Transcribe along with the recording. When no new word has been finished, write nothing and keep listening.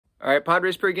All right,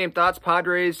 Padres pregame thoughts.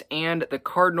 Padres and the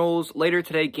Cardinals later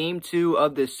today, game 2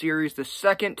 of this series, the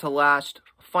second to last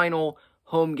final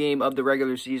home game of the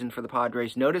regular season for the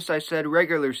Padres. Notice I said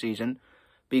regular season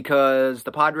because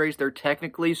the Padres, they're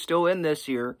technically still in this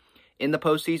year in the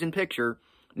postseason picture.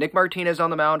 Nick Martinez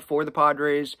on the mound for the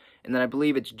Padres, and then I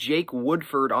believe it's Jake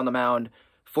Woodford on the mound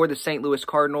for the St. Louis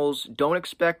Cardinals. Don't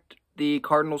expect the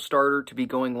Cardinals starter to be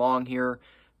going long here.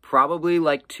 Probably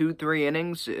like 2-3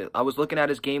 innings. I was looking at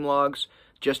his game logs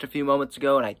just a few moments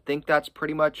ago, and I think that's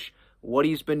pretty much what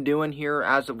he's been doing here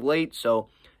as of late. So,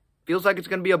 feels like it's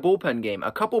going to be a bullpen game,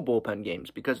 a couple bullpen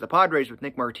games, because the Padres with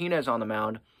Nick Martinez on the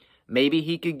mound, maybe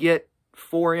he could get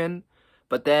 4 in,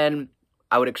 but then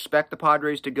I would expect the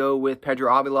Padres to go with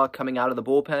Pedro Avila coming out of the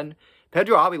bullpen.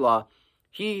 Pedro Avila,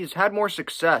 he's had more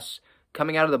success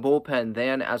coming out of the bullpen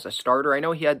than as a starter. I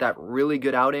know he had that really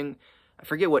good outing. I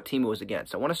forget what team it was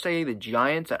against. I want to say the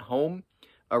Giants at home.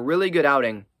 A really good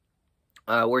outing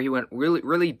where he went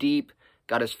really deep,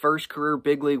 got his first career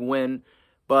big league win,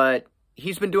 but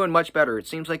he's been doing much better. It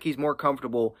seems like he's more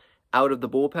comfortable out of the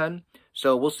bullpen,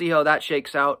 so we'll see how that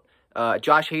shakes out.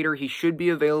 Josh Hader, he should be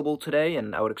available today,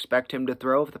 and I would expect him to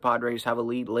throw if the Padres have a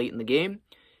lead late in the game,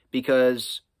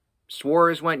 because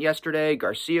Suarez went yesterday,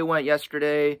 Garcia went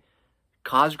yesterday,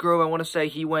 Cosgrove, I want to say,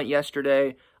 he went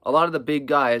yesterday. A lot of the big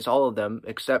guys, all of them,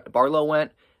 except Barlow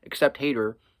went, except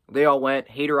Hader. They all went.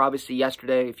 Hader, obviously,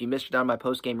 yesterday, if you missed it on my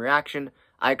post-game reaction,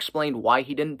 I explained why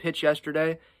he didn't pitch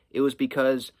yesterday. It was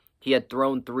because he had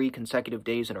thrown 3 consecutive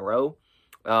days in a row,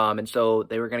 and so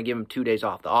they were going to give him 2 days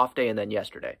off, the off day and then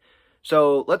yesterday.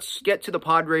 So let's get to the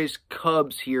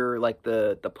Padres-Cubs here, like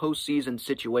the postseason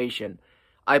situation.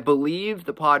 I believe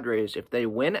the Padres, if they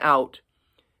win out,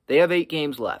 they have 8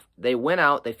 games left. They win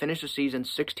out, they finish the season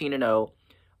 16-0.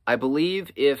 I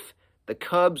believe if the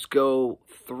Cubs go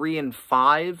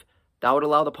 3-5, that would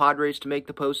allow the Padres to make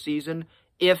the postseason.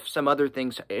 If some other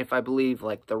things, if I believe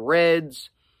like the Reds,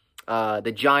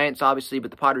 the Giants, obviously, but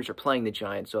the Padres are playing the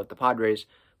Giants. So if the Padres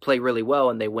play really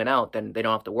well and they win out, then they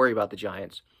don't have to worry about the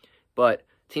Giants. But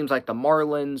teams like the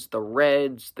Marlins, the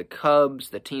Reds, the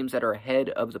Cubs, the teams that are ahead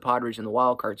of the Padres in the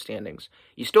wild card standings,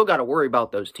 you still got to worry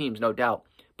about those teams, no doubt.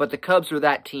 But the Cubs are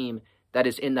that team that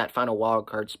is in that final wild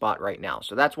card spot right now.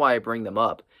 So that's why I bring them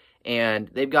up. And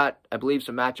they've got, I believe,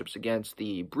 some matchups against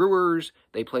the Brewers.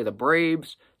 They play the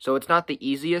Braves. So it's not the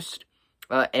easiest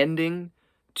ending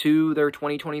to their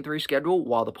 2023 schedule.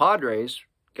 While the Padres,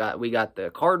 we got the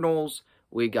Cardinals,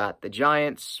 we got the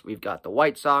Giants, we've got the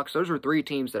White Sox. Those are 3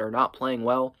 teams that are not playing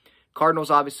well.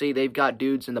 Cardinals, obviously, they've got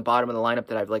dudes in the bottom of the lineup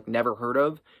that I've never heard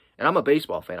of. And I'm a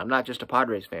baseball fan. I'm not just a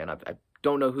Padres fan. I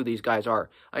don't know who these guys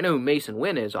are. I know who Mason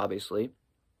Wynn is, obviously,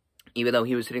 even though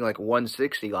he was hitting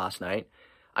 160 last night.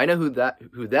 I know who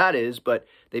that is, but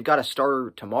they've got a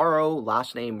starter tomorrow,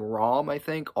 last name Rom, I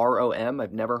think, R-O-M.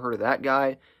 I've never heard of that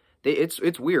guy.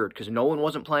 It's weird because Nolan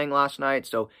wasn't playing last night,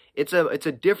 so it's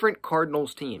a different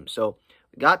Cardinals team. So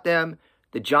we got them.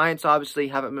 The Giants obviously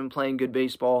haven't been playing good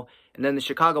baseball, and then the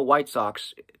Chicago White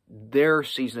Sox, their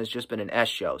season has just been an S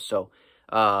show. So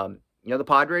the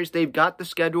Padres, they've got the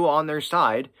schedule on their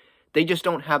side. They just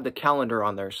don't have the calendar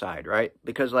on their side, right?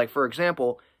 Because, for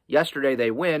example, yesterday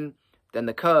they win, then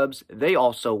the Cubs, they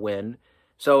also win.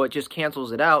 So it just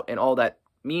cancels it out, and all that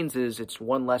means is it's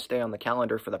one less day on the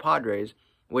calendar for the Padres,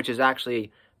 which is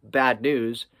actually bad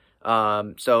news.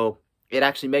 So it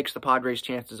actually makes the Padres'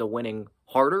 chances of winning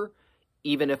harder,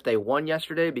 even if they won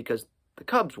yesterday, because the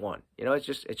Cubs won. It's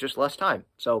just less time.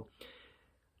 So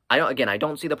I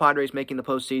don't see the Padres making the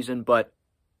postseason, but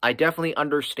I definitely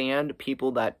understand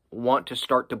people that want to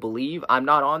start to believe. I'm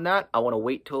not on that. I want to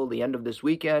wait till the end of this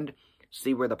weekend,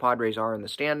 see where the Padres are in the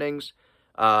standings.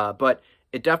 But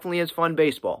it definitely is fun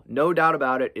baseball. No doubt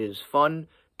about it. It is fun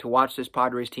to watch this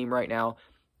Padres team right now.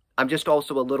 I'm just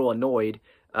also a little annoyed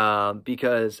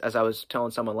because, as I was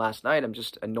telling someone last night, I'm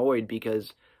just annoyed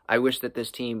because I wish that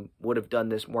this team would have done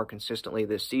this more consistently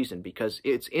this season, because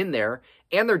it's in there,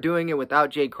 and they're doing it without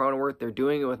Jay Cronenworth. They're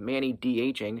doing it with Manny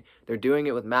DHing. They're doing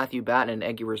it with Matthew Batten and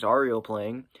Eggy Rosario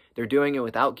playing. They're doing it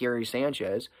without Gary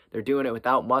Sanchez. They're doing it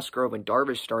without Musgrove and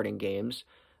Darvish starting games.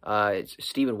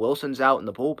 Steven Wilson's out in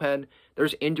the bullpen.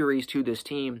 There's injuries to this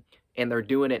team, and they're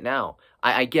doing it now.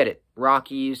 I get it.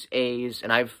 Rockies, A's,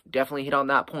 and I've definitely hit on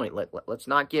that point. Let's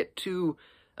not get too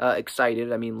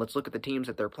excited. I mean, let's look at the teams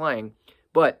that they're playing.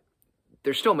 But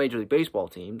they're still Major League Baseball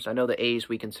teams. I know the A's,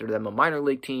 we consider them a minor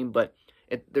league team, but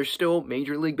they're still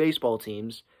Major League Baseball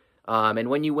teams. And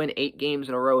when you win 8 games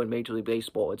in a row in Major League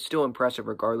Baseball, it's still impressive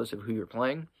regardless of who you're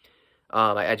playing.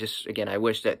 I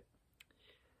wish that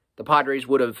the Padres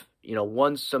would have,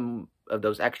 won some of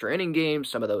those extra inning games,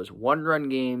 some of those one-run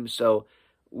games. So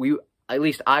at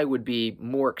least I would be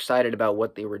more excited about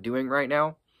what they were doing right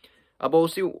now. But we'll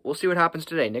see what happens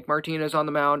today. Nick Martinez on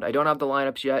the mound. I don't have the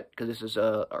lineups yet because this is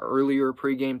earlier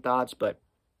pregame thoughts, but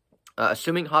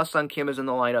assuming Ha-Seong Kim is in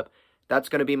the lineup, that's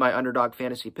going to be my Underdog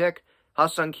Fantasy pick.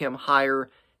 Ha-Seong Kim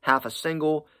higher, half a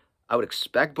single. I would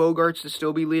expect Bogarts to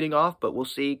still be leading off, but we'll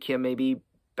see. Kim may be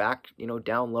back,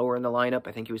 down lower in the lineup.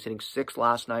 I think he was hitting 6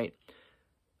 last night.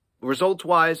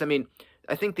 Results-wise, I mean,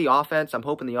 I think the offense, I'm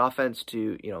hoping the offense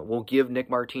to, will give Nick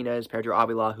Martinez, Pedro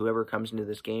Avila, whoever comes into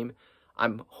this game,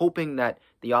 I'm hoping that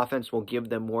the offense will give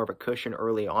them more of a cushion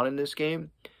early on in this game.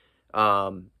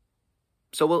 So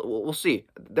we'll see.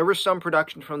 There was some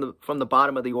production from the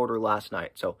bottom of the order last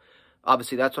night. So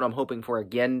obviously that's what I'm hoping for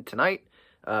again tonight.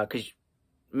 Because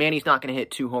Manny's not going to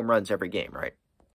hit 2 home runs every game, right?